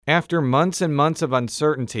After months and months of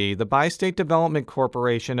uncertainty, the Bi-State Development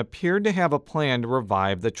Corporation appeared to have a plan to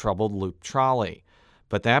revive the troubled loop trolley.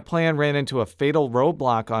 But that plan ran into a fatal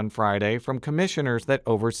roadblock on Friday from commissioners that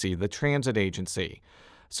oversee the transit agency.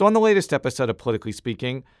 So on the latest episode of Politically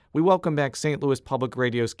Speaking, we welcome back St. Louis Public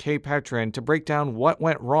Radio's Kay Petrin to break down what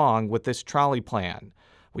went wrong with this trolley plan.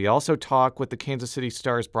 We also talk with the Kansas City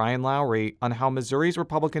Star's Brian Lowry on how Missouri's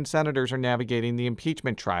Republican senators are navigating the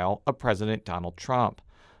impeachment trial of President Donald Trump.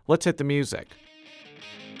 Let's hit the music.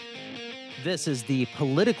 This is the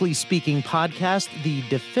Politically Speaking podcast, the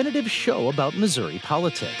definitive show about Missouri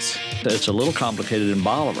politics. It's a little complicated in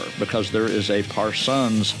Bolivar because there is a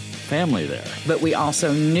Parsons family there. But we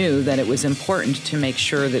also knew that it was important to make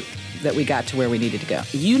sure that we got to where we needed to go.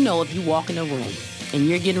 You know, if you walk in a room and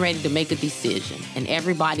you're getting ready to make a decision and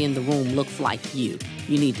everybody in the room looks like you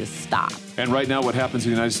need to stop. And right now what happens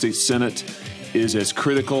in the United States Senate is as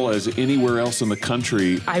critical as anywhere else in the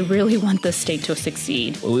country. I really want the state to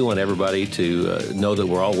succeed. Well, we want everybody to know that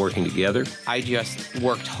we're all working together. I just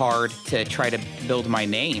worked hard to try to build my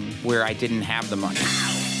name where I didn't have the money.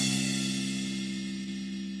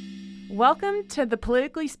 Welcome to the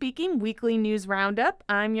Politically Speaking Weekly News Roundup.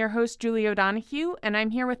 I'm your host, Julie O'Donohue, and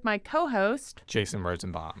I'm here with my co-host, Jason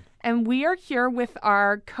Rosenbaum. And we are here with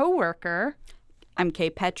our co-worker. I'm Kay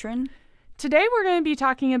Petrin. Today we're going to be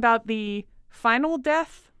talking about the final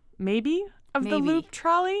death, maybe, of the loop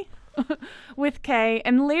trolley with Kay.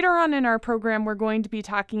 And later on in our program, we're going to be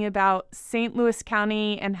talking about St. Louis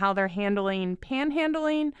County and how they're handling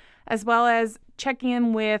panhandling, as well as checking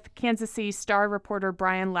in with Kansas City Star reporter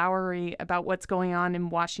Brian Lowry about what's going on in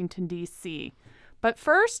Washington, D.C. But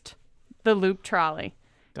first, the loop trolley.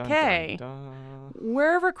 Kay,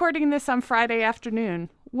 we're recording this on Friday afternoon.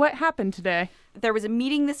 What happened today? There was a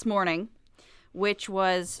meeting this morning which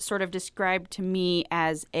was sort of described to me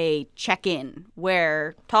as a check-in,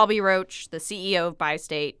 where Talby Roach, the CEO of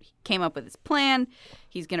Bi-State, came up with his plan.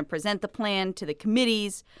 He's going to present the plan to the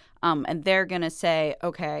committees, and they're going to say,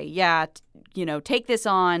 okay, take this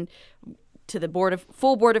on to the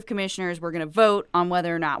full board of commissioners. We're going to vote on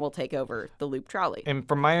whether or not we'll take over the loop trolley. And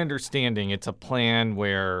from my understanding, it's a plan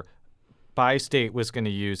where Bi-State was going to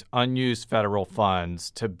use unused federal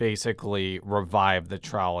funds to basically revive the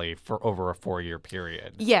trolley for over a 4-year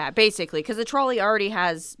period. Yeah, basically, because the trolley already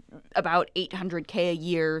has about $800K a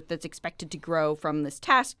year that's expected to grow from this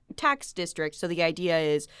tax district. So the idea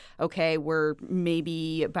is, okay, we're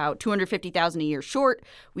maybe about $250,000 a year short.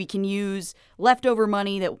 We can use leftover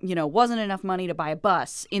money that, wasn't enough money to buy a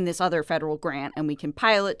bus in this other federal grant, and we can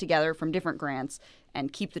pile it together from different grants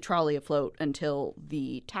and keep the trolley afloat until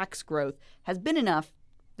the tax growth has been enough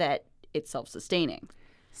that it's self-sustaining.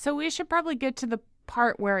 So we should probably get to the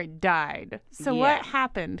part where it died. So what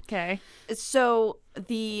happened, Kay? So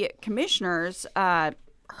the commissioners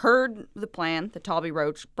heard the plan that Talby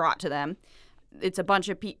Roach brought to them. It's a bunch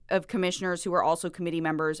of commissioners who are also committee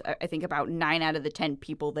members. I think about 9 out of the 10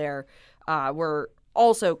 people there were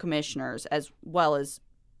also commissioners as well as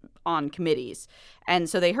on committees. And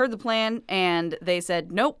so they heard the plan and they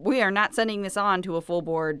said, nope, we are not sending this on to a full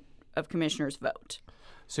board of commissioners vote.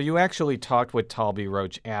 So you actually talked with Talby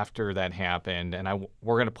Roach after that happened, and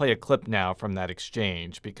we're going to play a clip now from that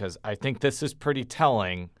exchange because I think this is pretty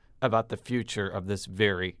telling about the future of this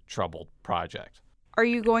very troubled project. Are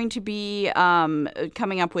you going to be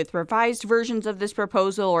coming up with revised versions of this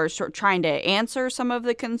proposal or trying to answer some of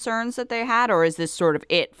the concerns that they had, or is this sort of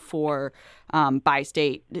it for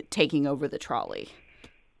Bi-State taking over the trolley?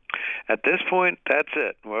 At this point, that's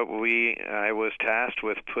it. I was tasked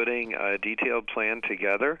with putting a detailed plan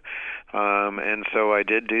together, and so I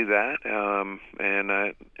did do that. And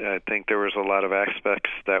I think there was a lot of aspects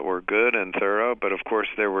that were good and thorough, but of course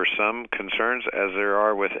there were some concerns, as there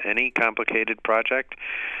are with any complicated project.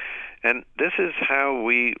 And this is how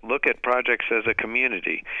we look at projects as a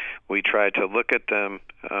community. We try to look at them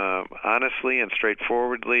honestly and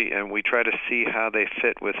straightforwardly, and we try to see how they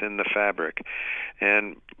fit within the fabric.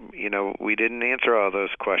 And, we didn't answer all those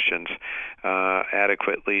questions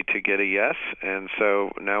adequately to get a yes, and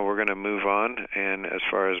so now we're going to move on. And as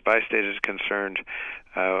far as Bi-State is concerned,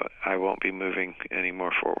 I won't be moving any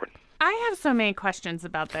more forward. I have so many questions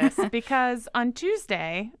about this because on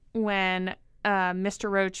Tuesday, when Mr.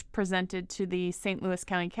 Roach presented to the St. Louis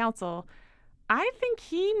County Council, I think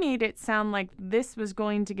he made it sound like this was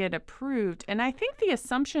going to get approved. And I think the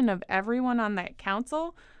assumption of everyone on that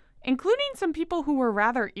council, including some people who were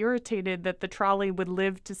rather irritated that the trolley would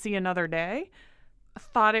live to see another day,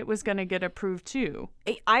 thought it was going to get approved too.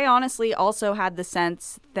 I honestly also had the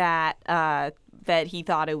sense that that he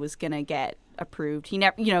thought it was going to get approved. He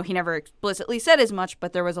never explicitly said as much,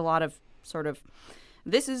 but there was a lot of sort of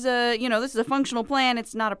this is a functional plan.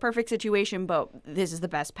 It's not a perfect situation, but this is the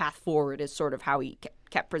best path forward, is sort of how he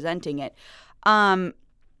kept presenting it.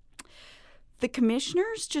 The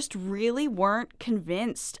commissioners just really weren't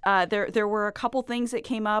convinced. There were a couple things that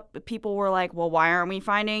came up. People were like, well, why aren't we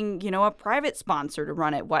finding, a private sponsor to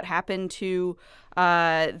run it? What happened to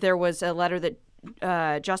there was a letter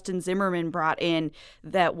that Justin Zimmerman brought in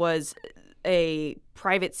that was a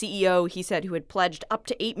private CEO, he said, who had pledged up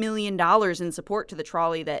to $8 million in support to the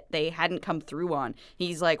trolley that they hadn't come through on.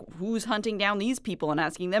 He's like, who's hunting down these people and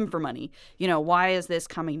asking them for money? Why is this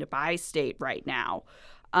coming to Bi-State right now?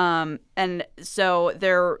 And so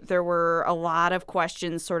there were a lot of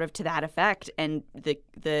questions sort of to that effect, and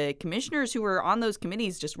the commissioners who were on those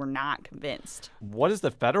committees just were not convinced. What is the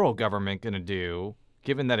federal government going to do,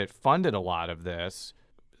 given that it funded a lot of this,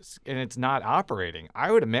 and it's not operating?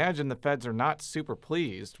 I would imagine the feds are not super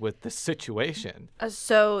pleased with this situation.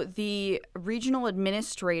 So the regional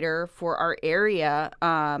administrator for our area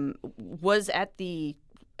was at the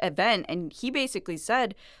event, and he basically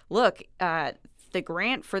said, look, the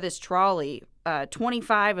grant for this trolley,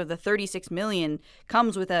 25 of the 36 million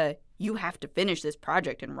comes with a you have to finish this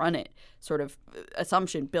project and run it sort of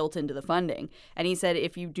assumption built into the funding. And he said,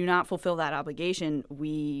 if you do not fulfill that obligation,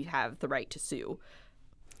 we have the right to sue.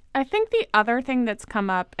 I think the other thing that's come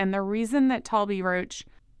up, and the reason that Talby Roach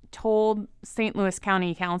told St. Louis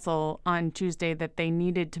County Council on Tuesday that they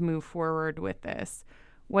needed to move forward with this,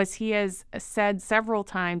 was he has said several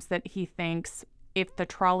times that he thinks if the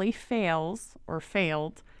trolley failed,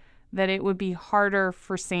 that it would be harder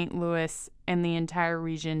for St. Louis and the entire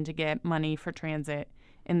region to get money for transit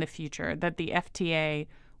in the future, that the FTA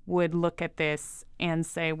would look at this and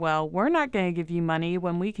say, well, we're not going to give you money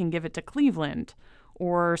when we can give it to Cleveland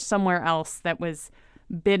or somewhere else that was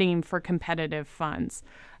bidding for competitive funds.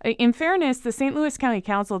 In fairness, the St. Louis County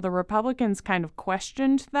Council, the Republicans kind of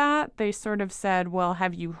questioned that. They sort of said, well,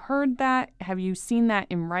 have you heard that? Have you seen that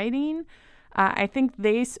in writing? I think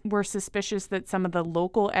they were suspicious that some of the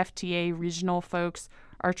local FTA regional folks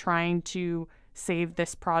are trying to save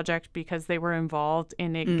this project because they were involved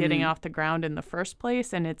in it getting off the ground in the first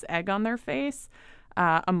place, and it's egg on their face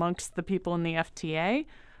amongst the people in the FTA.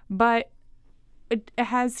 But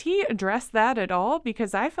has he addressed that at all?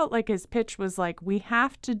 Because I felt like his pitch was like, we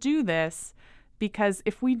have to do this because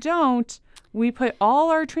if we don't, we put all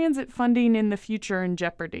our transit funding in the future in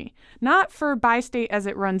jeopardy. Not for Bi-State as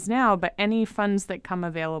it runs now, but any funds that come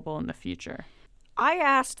available in the future. I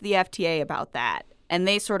asked the FTA about that, and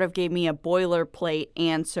they sort of gave me a boilerplate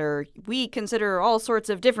answer. We consider all sorts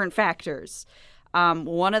of different factors.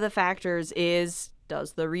 One of the factors is,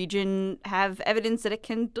 does the region have evidence that it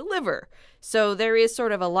can deliver? So there is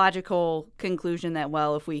sort of a logical conclusion that,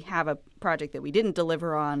 well, if we have a project that we didn't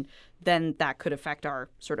deliver on, then that could affect our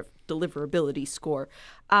sort of deliverability score.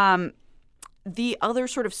 The other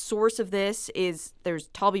sort of source of this is there's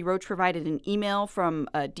Talby Roach provided an email from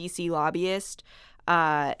a D.C. lobbyist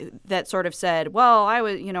that sort of said, well,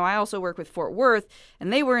 I also work with Fort Worth,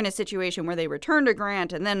 and they were in a situation where they returned a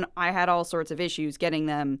grant, and then I had all sorts of issues getting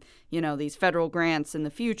them, these federal grants in the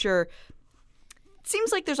future. It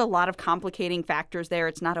seems like there's a lot of complicating factors there.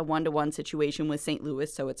 It's not a one-to-one situation with St.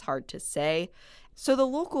 Louis, so it's hard to say. So the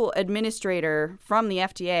local administrator from the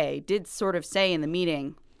FTA did sort of say in the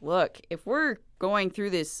meeting, look, if we're going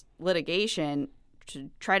through this litigation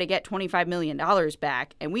to try to get $25 million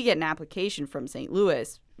back, and we get an application from St.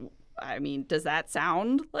 Louis, I mean, does that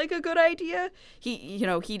sound like a good idea? He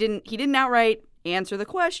didn't outright answer the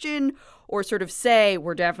question or sort of say,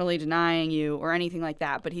 we're definitely denying you or anything like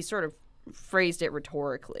that, but he sort of phrased it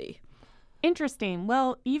rhetorically. Interesting.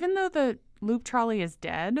 Well, even though the loop trolley is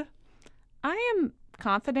dead, I am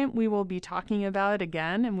confident we will be talking about it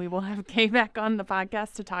again, and we will have Kay back on the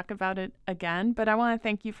podcast to talk about it again. But I want to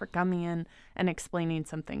thank you for coming in and explaining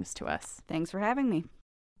some things to us. Thanks for having me.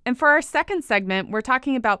 And for our second segment, we're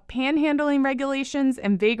talking about panhandling regulations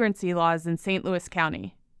and vagrancy laws in St. Louis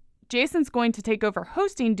County. Jason's going to take over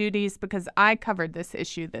hosting duties because I covered this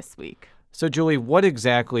issue this week. So, Julie, what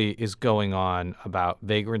exactly is going on about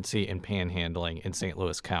vagrancy and panhandling in St.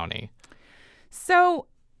 Louis County? So,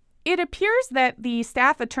 it appears that the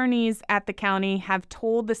staff attorneys at the county have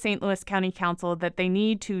told the St. Louis County Council that they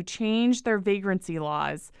need to change their vagrancy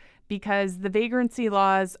laws because the vagrancy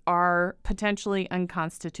laws are potentially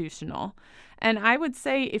unconstitutional. And I would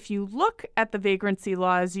say if you look at the vagrancy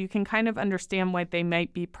laws, you can kind of understand why they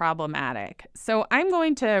might be problematic. So I'm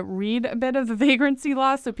going to read a bit of the vagrancy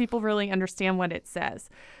law so people really understand what it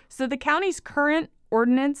says. So the county's current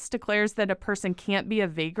ordinance declares that a person can't be a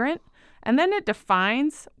vagrant, and then it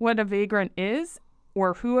defines what a vagrant is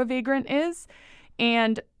or who a vagrant is.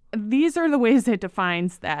 And these are the ways it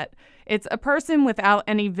defines that. It's a person without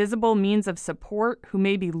any visible means of support who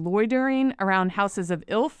may be loitering around houses of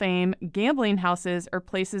ill fame, gambling houses, or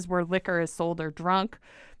places where liquor is sold or drunk.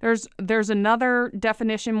 There's another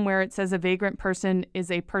definition where it says a vagrant person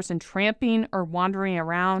is a person tramping or wandering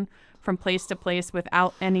around from place to place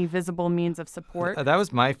without any visible means of support. That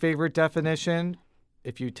was my favorite definition.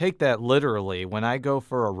 If you take that literally, when I go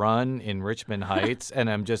for a run in Richmond Heights and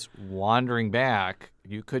I'm just wandering back,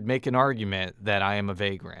 you could make an argument that I am a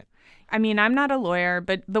vagrant. I mean, I'm not a lawyer,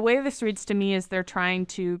 but the way this reads to me is they're trying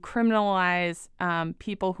to criminalize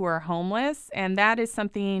people who are homeless, and that is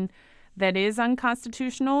something that is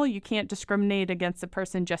unconstitutional. You can't discriminate against a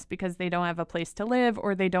person just because they don't have a place to live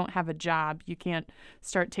or they don't have a job. You can't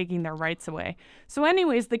start taking their rights away. So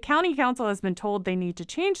anyways, the county council has been told they need to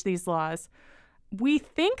change these laws. We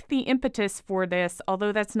think the impetus for this,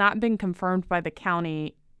 although that's not been confirmed by the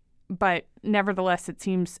county, but nevertheless it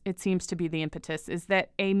seems to be the impetus, is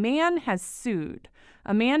that a man has sued,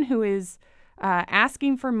 a man who is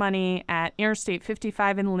asking for money at Interstate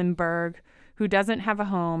 55 in Lindbergh, who doesn't have a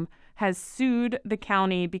home, has sued the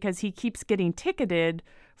county because he keeps getting ticketed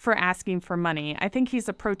for asking for money. I think he's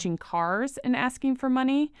approaching cars and asking for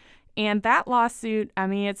money. And that lawsuit, I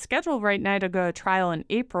mean, it's scheduled right now to go to trial in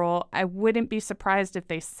April. I wouldn't be surprised if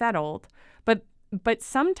they settled. But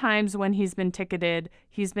sometimes when he's been ticketed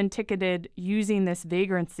using this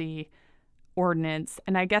vagrancy ordinance.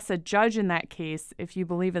 And I guess a judge in that case, if you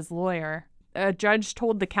believe his lawyer, a judge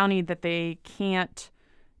told the county that they can't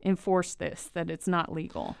enforce this, that it's not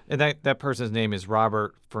legal. And that person's name is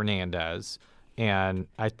Robert Fernandez. And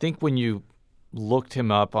I think when you looked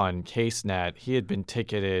him up on CaseNet, he had been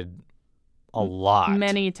ticketed a lot.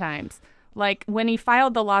 Many times. Like when he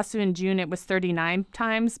filed the lawsuit in June, it was 39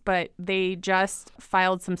 times, but they just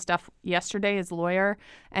filed some stuff yesterday, his lawyer,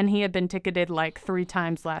 and he had been ticketed like 3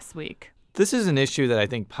 times last week. This is an issue that I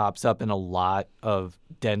think pops up in a lot of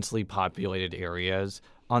densely populated areas.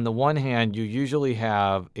 On the one hand, you usually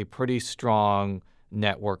have a pretty strong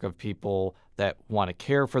network of people that want to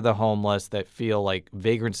care for the homeless, that feel like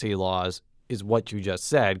vagrancy laws is what you just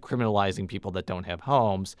said, criminalizing people that don't have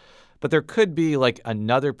homes. But there could be like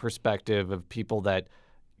another perspective of people that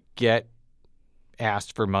get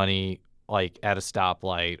asked for money like at a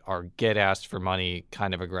stoplight or get asked for money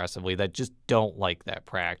kind of aggressively that just don't like that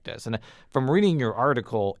practice. And from reading your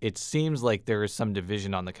article, it seems like there is some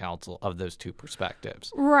division on the council of those two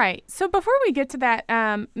perspectives. Right. So before we get to that,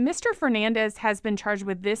 Mr. Fernandez has been charged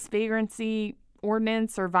with this vagrancy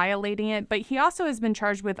ordinance or violating it, but he also has been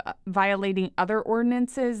charged with violating other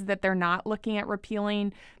ordinances that they're not looking at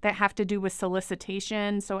repealing that have to do with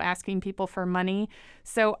solicitation, so asking people for money.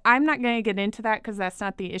 So I'm not going to get into that because that's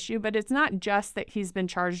not the issue, but it's not just that he's been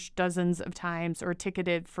charged dozens of times or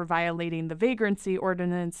ticketed for violating the vagrancy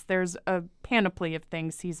ordinance. There's a panoply of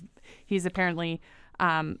things he's apparently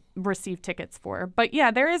received tickets for. But yeah,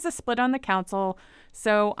 there is a split on the council.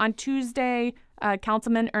 So on Tuesday,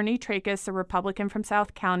 Councilman Ernie Tracus, a Republican from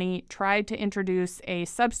South County, tried to introduce a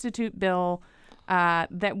substitute bill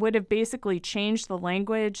that would have basically changed the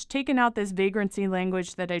language, taken out this vagrancy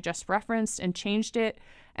language that I just referenced and changed it.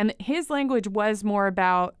 And his language was more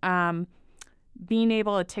about being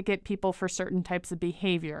able to ticket people for certain types of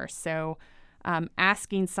behavior. So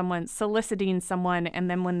asking someone, soliciting someone,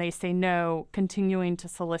 and then when they say no, continuing to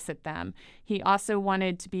solicit them. He also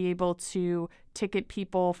wanted to be able to ticket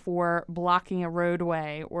people for blocking a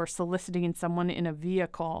roadway or soliciting someone in a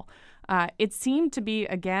vehicle. It seemed to be,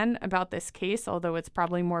 again, about this case, although it's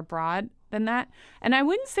probably more broad than that. And I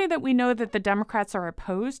wouldn't say that we know that the Democrats are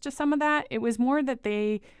opposed to some of that. It was more that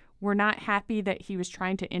they were not happy that he was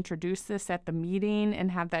trying to introduce this at the meeting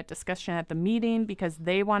and have that discussion at the meeting because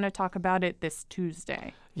they want to talk about it this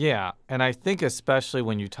Tuesday. Yeah, and I think especially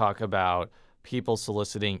when you talk about people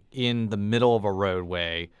soliciting in the middle of a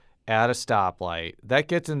roadway at a stoplight, that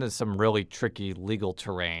gets into some really tricky legal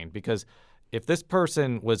terrain because if this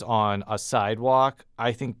person was on a sidewalk,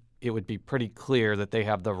 I think it would be pretty clear that they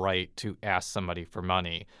have the right to ask somebody for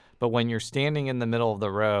money. But when you're standing in the middle of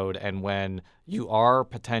the road and when you are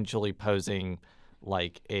potentially posing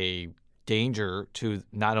like a danger to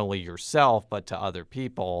not only yourself but to other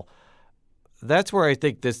people, that's where I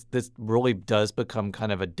think this really does become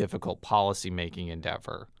kind of a difficult policymaking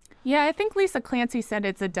endeavor. Yeah, I think Lisa Clancy said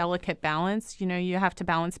it's a delicate balance. You know, you have to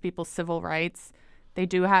balance people's civil rights.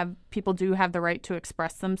 People do have the right to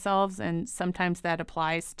express themselves, and sometimes that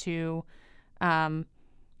applies to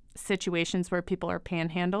situations where people are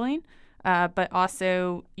panhandling. But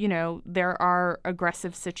also, you know, there are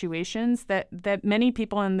aggressive situations that many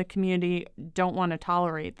people in the community don't want to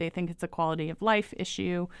tolerate. They think it's a quality of life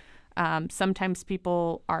issue. Sometimes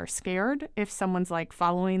people are scared if someone's like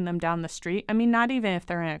following them down the street. I mean, not even if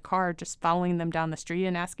they're in a car, just following them down the street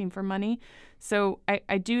and asking for money. So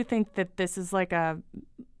I do think that this is like an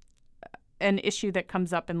issue that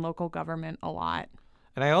comes up in local government a lot.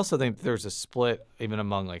 And I also think there's a split even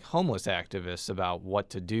among like homeless activists about what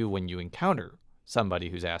to do when you encounter somebody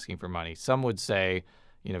who's asking for money. Some would say,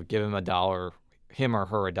 give him $1, him or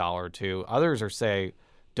her $1 or $2. Others are say,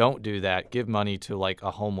 don't do that. Give money to like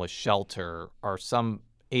a homeless shelter or some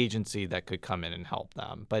agency that could come in and help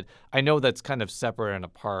them. But I know that's kind of separate and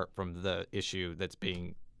apart from the issue that's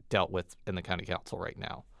being dealt with in the county council right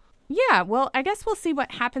now. Yeah, well, I guess we'll see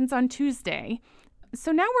what happens on Tuesday.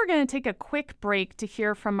 So now we're going to take a quick break to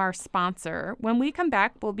hear from our sponsor. When we come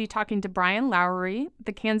back, we'll be talking to Brian Lowry,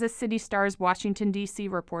 the Kansas City Star's Washington, D.C.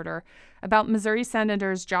 reporter, about Missouri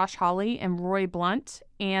Senators Josh Hawley and Roy Blunt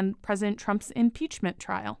and President Trump's impeachment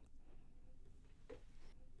trial.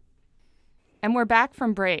 And we're back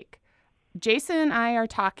from break. Jason and I are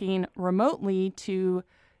talking remotely to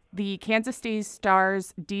the Kansas City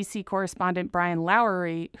Star's D.C. correspondent Brian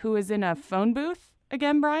Lowry, who is in a phone booth.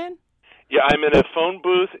 Again, Brian? Yeah, I'm in a phone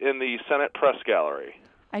booth in the Senate Press Gallery.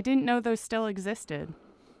 I didn't know those still existed.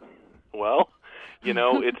 Well,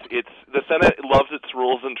 it's the Senate loves its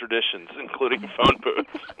rules and traditions, including phone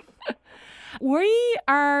booths. We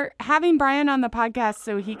are having Brian on the podcast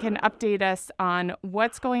so he can update us on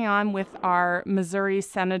what's going on with our Missouri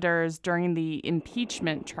senators during the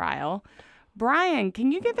impeachment trial. Brian,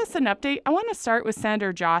 can you give us an update? I want to start with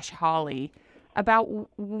Senator Josh Hawley about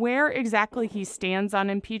where exactly he stands on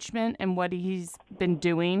impeachment and what he's been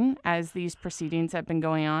doing as these proceedings have been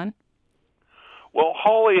going on. Well,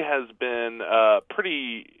 Hawley has been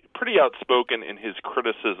pretty outspoken in his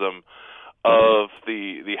criticism of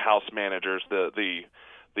the House managers, the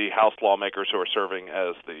House lawmakers who are serving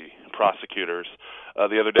as the prosecutors.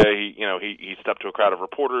 The other day, he stepped to a crowd of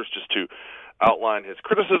reporters just to outline his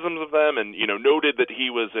criticisms of them, and noted that he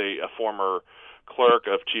was a former clerk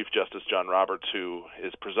of Chief Justice John Roberts, who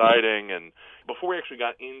is presiding. And before we actually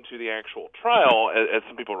got into the actual trial, as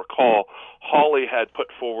some people recall, Hawley had put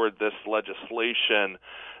forward this legislation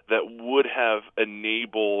that would have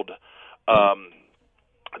enabled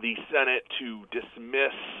the Senate to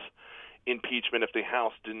dismiss impeachment if the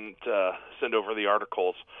House didn't send over the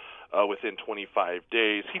articles within 25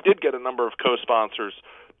 days. He did get a number of co-sponsors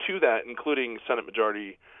to that, including Senate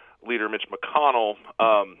Majority Leader Mitch McConnell.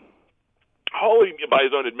 Hawley, by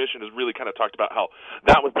his own admission, has really kind of talked about how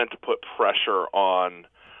that was meant to put pressure on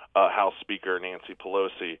House Speaker Nancy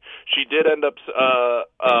Pelosi. She did end up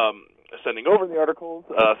sending over the articles,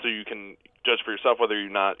 so you can judge for yourself whether or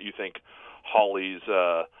not you think Hawley's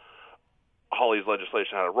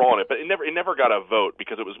legislation had a role in it. But it never got a vote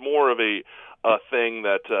because it was more of a thing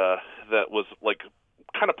that was like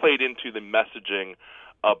kind of played into the messaging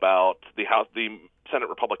about the Senate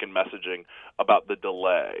Republican messaging about the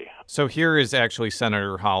delay. So here is actually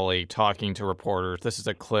Senator Hawley talking to reporters. This is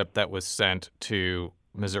a clip that was sent to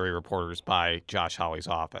Missouri reporters by Josh Hawley's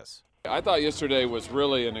office. I thought yesterday was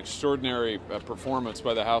really an extraordinary performance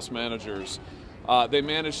by the House managers. They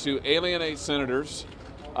managed to alienate senators,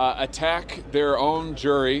 attack their own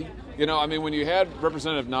jury. When you had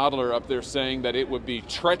Representative Noddler up there saying that it would be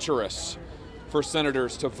treacherous for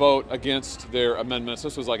senators to vote against their amendments.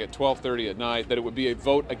 This was like at 12:30 at night, that it would be a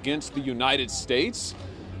vote against the United States.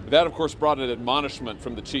 That, of course, brought an admonishment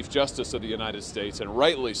from the Chief Justice of the United States, and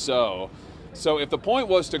rightly so. So if the point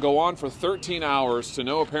was to go on for 13 hours to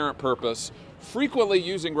no apparent purpose, frequently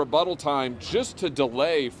using rebuttal time just to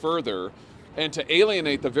delay further and to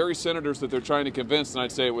alienate the very senators that they're trying to convince, then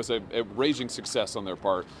I'd say it was a raging success on their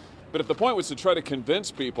part. But if the point was to try to convince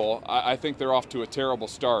people, I think they're off to a terrible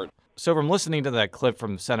start. So from listening to that clip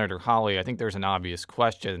from Senator Hawley, I think there's an obvious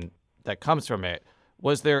question that comes from it.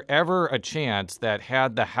 Was there ever a chance that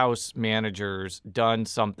had the House managers done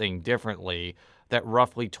something differently, that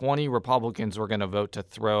roughly 20 Republicans were going to vote to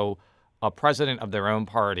throw a president of their own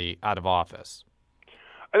party out of office?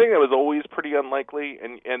 I think that was always pretty unlikely,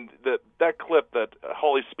 and that clip that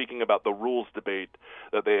Hawley's speaking about the rules debate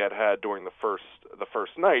that they had during the first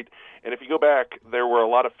night, and if you go back, there were a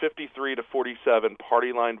lot of 53 to 47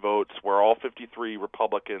 party line votes where all 53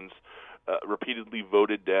 Republicans repeatedly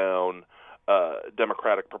voted down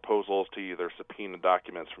Democratic proposals to either subpoena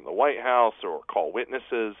documents from the White House or call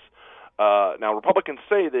witnesses. Now, Republicans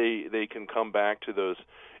say they can come back to those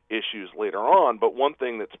issues later on, but one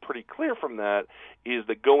thing that's pretty clear from that is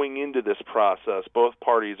that going into this process, both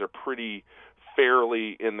parties are pretty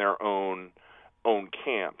fairly in their own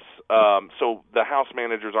camps. So the House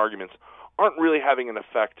managers' arguments aren't really having an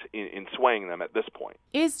effect in swaying them at this point.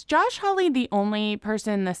 Is Josh Hawley the only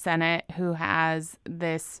person in the Senate who has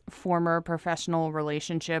this former professional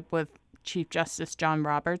relationship with Chief Justice John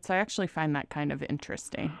Roberts? I actually find that kind of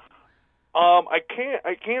interesting. I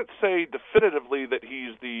can't say definitively that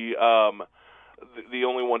he's the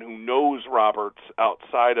only one who knows Roberts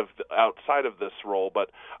outside of this role, but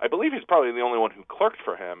I believe he's probably the only one who clerked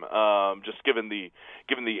for him. Just given the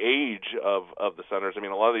age of the senators, I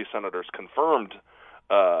mean, a lot of these senators confirmed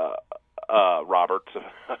Roberts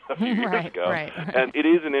a few years ago, right. And it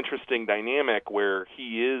is an interesting dynamic where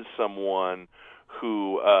he is someone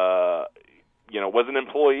who was an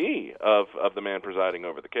employee of the man presiding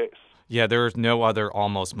over the case. Yeah, there's no other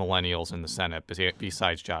almost millennials in the Senate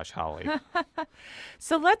besides Josh Hawley.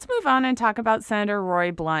 So let's move on and talk about Senator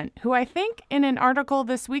Roy Blunt, who I think in an article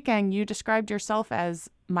this weekend you described yourself as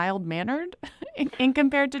mild-mannered in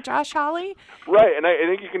compared to Josh Hawley. Right, and I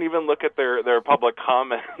think you can even look at their public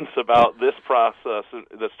comments about this process,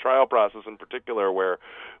 this trial process in particular, where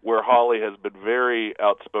Hawley has been very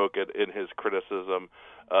outspoken in his criticism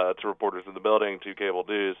to reporters in the building, to cable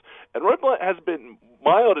news. And Roy Blunt has been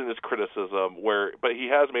mild in his criticism, but he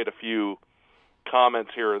has made a few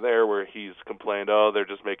comments here or there where he's complained, they're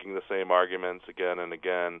just making the same arguments again and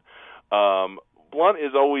again. Blunt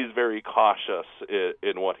is always very cautious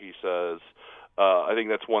in what he says. I think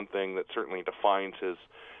that's one thing that certainly defines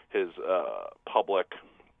his public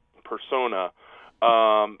persona.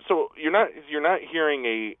 So you're not hearing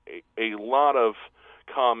a lot of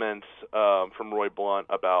comments from Roy Blunt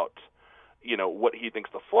about what he thinks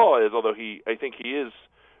the flaw is, although I think he is,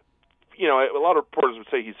 a lot of reporters would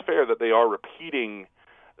say he's fair that they are repeating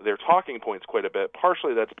their talking points quite a bit.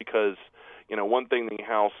 Partially that's because one thing the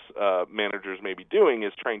House managers may be doing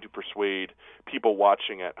is trying to persuade people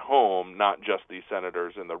watching at home, not just the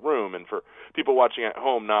senators in the room, and for people watching at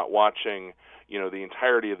home not watching the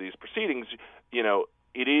entirety of these proceedings,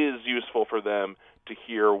 it is useful for them to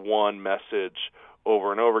hear one message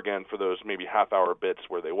over and over again for those maybe half-hour bits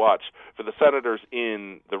where they watch. For the senators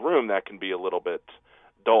in the room, that can be a little bit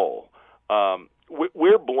dull.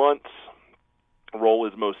 Where Blunt's role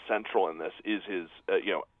is most central in this is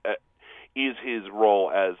his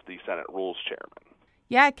role as the Senate Rules Chairman.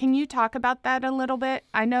 Yeah, can you talk about that a little bit?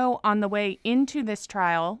 I know on the way into this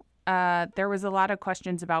trial, there was a lot of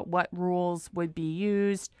questions about what rules would be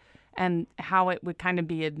used and how it would kind of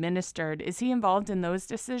be administered. Is he involved in those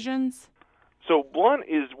decisions? So Blunt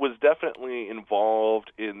was definitely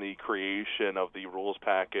involved in the creation of the rules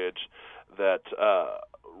package that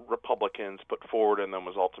Republicans put forward and then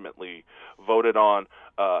was ultimately voted on.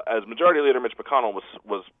 As Majority Leader Mitch McConnell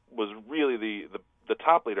was really the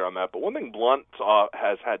top leader on that. But one thing Blunt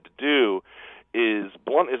has had to do is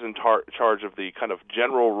Blunt is in charge of the kind of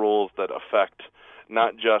general rules that affect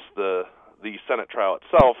not just the Senate trial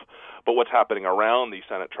itself, but what's happening around the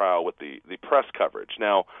Senate trial with the press coverage.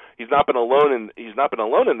 Now, he's not been alone in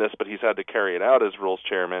this, but he's had to carry it out as rules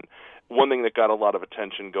chairman. One thing that got a lot of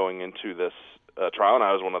attention going into this trial, and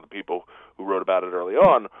I was one of the people who wrote about it early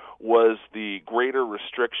on, was the greater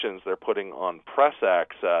restrictions they're putting on press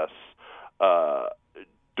access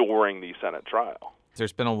during the Senate trial.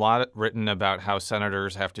 There's been a lot written about how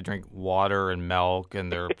senators have to drink water and milk,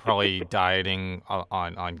 and they're probably dieting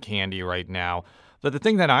on candy right now. But the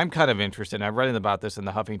thing that I'm kind of interested in, I've read about this in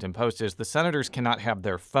the Huffington Post, is the senators cannot have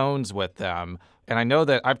their phones with them. And I know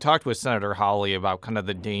that I've talked with Senator Hawley about kind of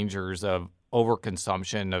the dangers of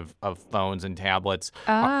overconsumption of phones and tablets.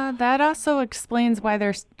 That also explains why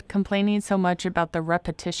they're complaining so much about the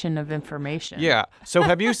repetition of information. Yeah. So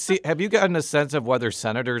have you gotten a sense of whether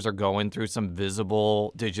senators are going through some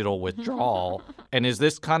visible digital withdrawal? And is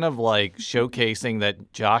this kind of like showcasing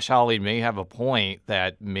that Josh Hawley may have a point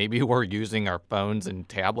that maybe we're using our phones and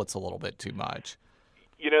tablets a little bit too much?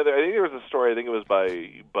 I think there was a story, I think it was by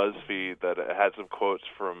BuzzFeed, that had some quotes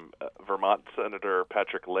from Vermont Senator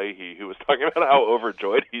Patrick Leahy, who was talking about how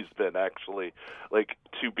overjoyed he's been, actually, like,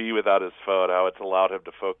 to be without his phone, how it's allowed him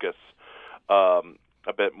to focus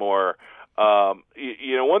a bit more. One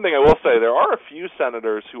thing I will say, there are a few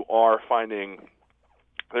senators who are finding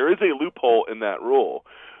there is a loophole in that rule,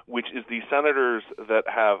 which is the senators that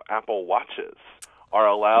have Apple Watches are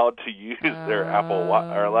allowed to use their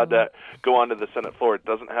are allowed to go onto the Senate floor. It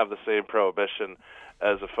doesn't have the same prohibition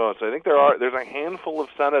as a phone. So I think there's a handful of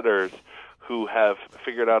senators who have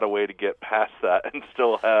figured out a way to get past that and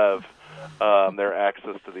still have their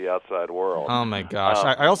access to the outside world. Oh my gosh!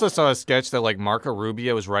 I also saw a sketch that like Marco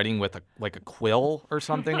Rubio was writing with a quill or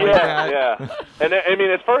something like that. Yeah. And I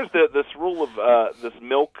mean, as far as this rule of this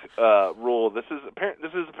milk rule, this is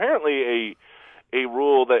apparently a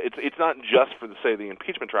rule that it's not just for, say, the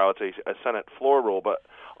impeachment trial. It's a Senate floor rule, but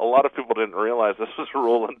a lot of people didn't realize this was a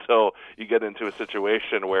rule until you get into a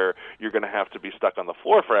situation where you're going to have to be stuck on the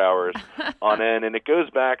floor for hours on end. And it goes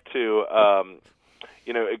back to,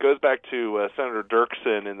 Senator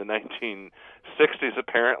Dirksen in the 1960s,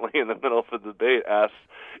 apparently, in the middle of the debate, asked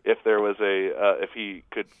if there was if he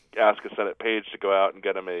could ask a Senate page to go out and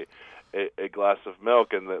get him a glass of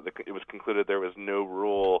milk, and it was concluded there was no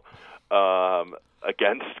rule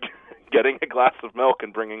against getting a glass of milk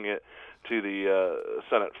and bringing it to the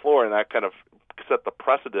Senate floor, and that kind of set the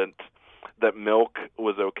precedent that milk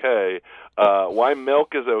was okay. Why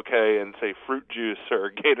milk is okay and, say, fruit juice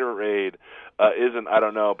or Gatorade isn't, I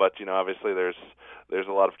don't know, but obviously there's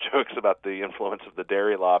a lot of jokes about the influence of the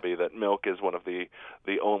dairy lobby, that milk is one of the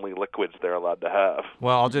only liquids they're allowed to have.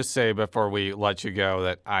 Well, I'll just say before we let you go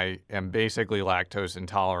that I am basically lactose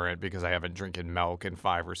intolerant because I haven't drinking milk in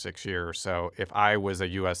 5 or 6 years. So if I was a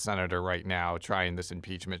U.S. Senator right now trying this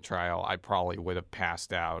impeachment trial, I probably would have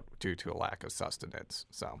passed out due to a lack of sustenance.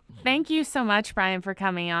 So thank you so much, Brian, for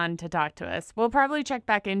coming on to talk to us. We'll probably check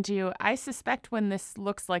back into you, I suspect, when this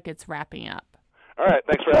looks like it's wrapping up. All right.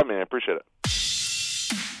 Thanks for having me. I appreciate it.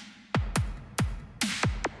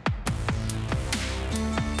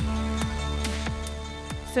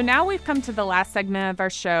 So now we've come to the last segment of our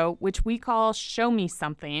show, which we call Show Me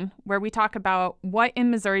Something, where we talk about what in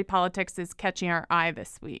Missouri politics is catching our eye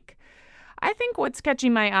this week. I think what's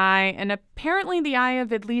catching my eye, and apparently the eye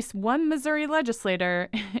of at least one Missouri legislator,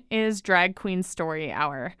 is Drag Queen Story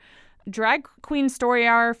Hour. Drag Queen Story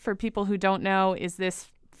Hour, for people who don't know, is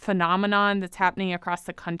this phenomenon that's happening across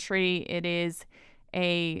the country. It is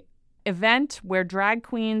a event where drag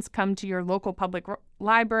queens come to your local public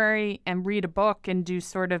library and read a book and do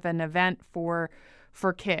sort of an event for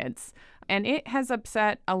kids. And it has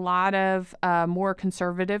upset a lot of more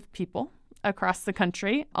conservative people across the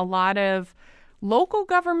country. A lot of local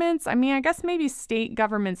governments, I mean, I guess maybe state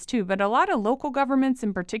governments too, but a lot of local governments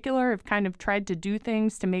in particular have kind of tried to do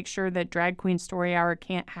things to make sure that Drag Queen Story Hour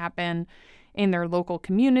can't happen in their local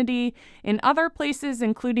community. In other places,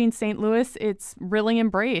 including St. Louis, it's really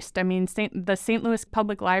embraced. I mean, the St. Louis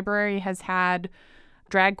Public Library has had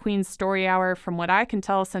Drag Queen Story Hour, from what I can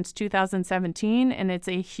tell, since 2017, and it's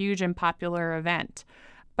a huge and popular event.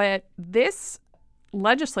 But this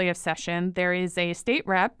legislative session, there is a state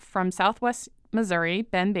rep from Southwest Missouri,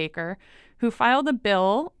 Ben Baker, who filed a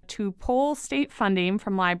bill to pull state funding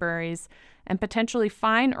from libraries and potentially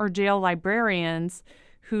fine or jail librarians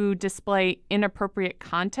who display inappropriate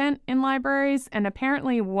content in libraries. And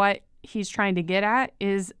apparently what he's trying to get at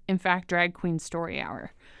is, in fact, Drag Queen Story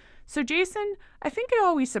Hour. So, Jason, I think it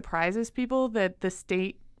always surprises people that the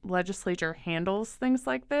state legislature handles things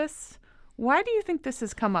like this. Why do you think this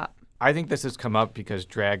has come up? I think this has come up because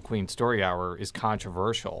Drag Queen Story Hour is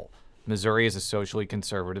controversial. Missouri is a socially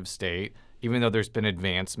conservative state. Even though there's been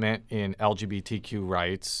advancement in LGBTQ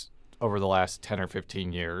rights over the last 10 or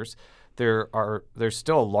 15 years, there's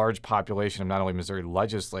still a large population of not only Missouri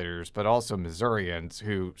legislators, but also Missourians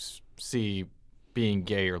who see being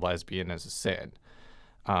gay or lesbian as a sin.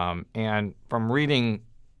 And from reading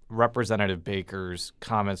Representative Baker's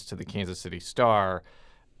comments to the Kansas City Star,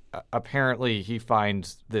 apparently he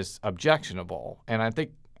finds this objectionable. And I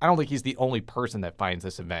don't think he's the only person that finds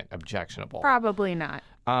this event objectionable. Probably not.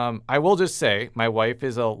 I will just say my wife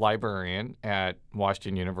is a librarian at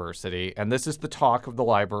Washington University, and this is the talk of the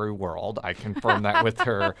library world. I confirmed that with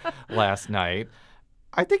her last night.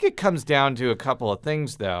 I think it comes down to a couple of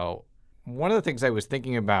things, though. One of the things I was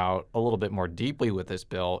thinking about a little bit more deeply with this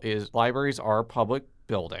bill is libraries are public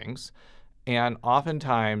buildings, and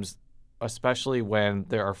oftentimes, especially when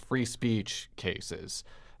there are free speech cases,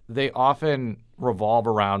 they often revolve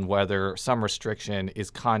around whether some restriction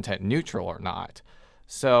is content neutral or not.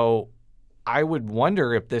 So I would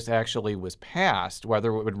wonder if this actually was passed,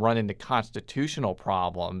 whether it would run into constitutional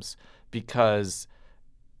problems because,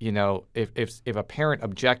 if a parent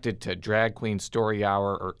objected to Drag Queen Story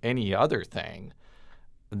Hour or any other thing,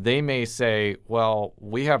 they may say, well,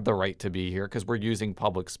 we have the right to be here because we're using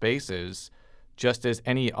public spaces just as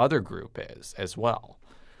any other group is as well.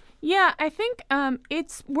 Yeah, I think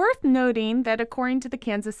it's worth noting that according to the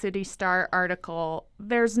Kansas City Star article,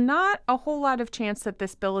 there's not a whole lot of chance that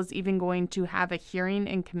this bill is even going to have a hearing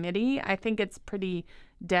in committee. I think it's pretty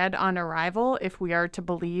dead on arrival if we are to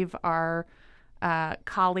believe our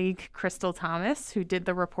colleague Crystal Thomas, who did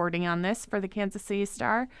the reporting on this for the Kansas City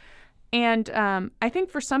Star. And I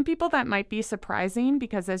think for some people that might be surprising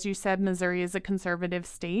because, as you said, Missouri is a conservative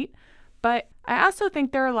state. But I also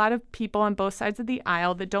think there are a lot of people on both sides of the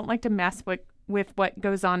aisle that don't like to mess with what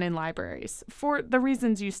goes on in libraries for the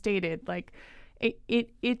reasons you stated. Like,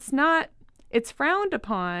 it's frowned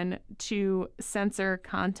upon to censor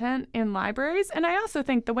content in libraries. And I also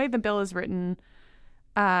think the way the bill is written,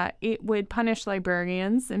 it would punish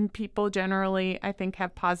librarians, and people generally, I think,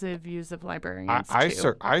 have positive views of librarians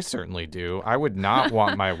too. I certainly do. I would not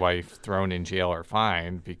want my wife thrown in jail or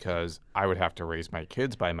fined because I would have to raise my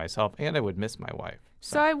kids by myself, and I would miss my wife.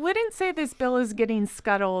 So I wouldn't say this bill is getting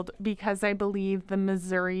scuttled because I believe the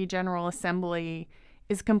Missouri General Assembly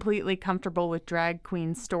is completely comfortable with Drag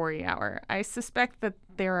Queen Story Hour. I suspect that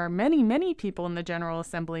there are many, many people in the General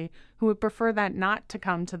Assembly who would prefer that not to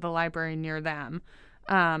come to the library near them.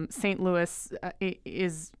 St. Louis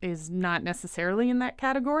is not necessarily in that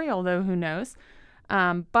category, although who knows.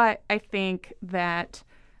 But I think that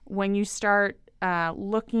when you start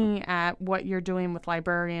looking at what you're doing with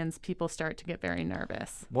librarians, people start to get very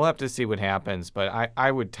nervous. We'll have to see what happens, but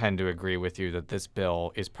I would tend to agree with you that this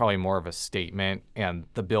bill is probably more of a statement, and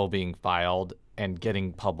the bill being filed and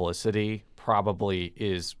getting publicity probably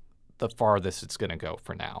is the farthest it's going to go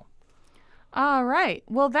for now. All right.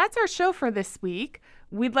 Well, that's our show for this week.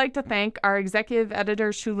 We'd like to thank our executive editor,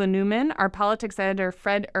 Shula Newman, our politics editor,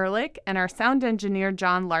 Fred Ehrlich, and our sound engineer,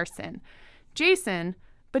 John Larson. Jason,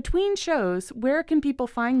 between shows, where can people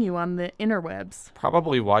find you on the interwebs?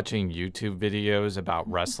 Probably watching YouTube videos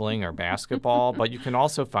about wrestling or basketball, but you can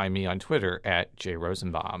also find me on Twitter at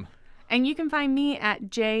 @JRosenbaum. And you can find me at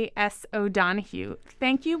JS O'Donohue.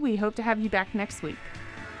 Thank you. We hope to have you back next week.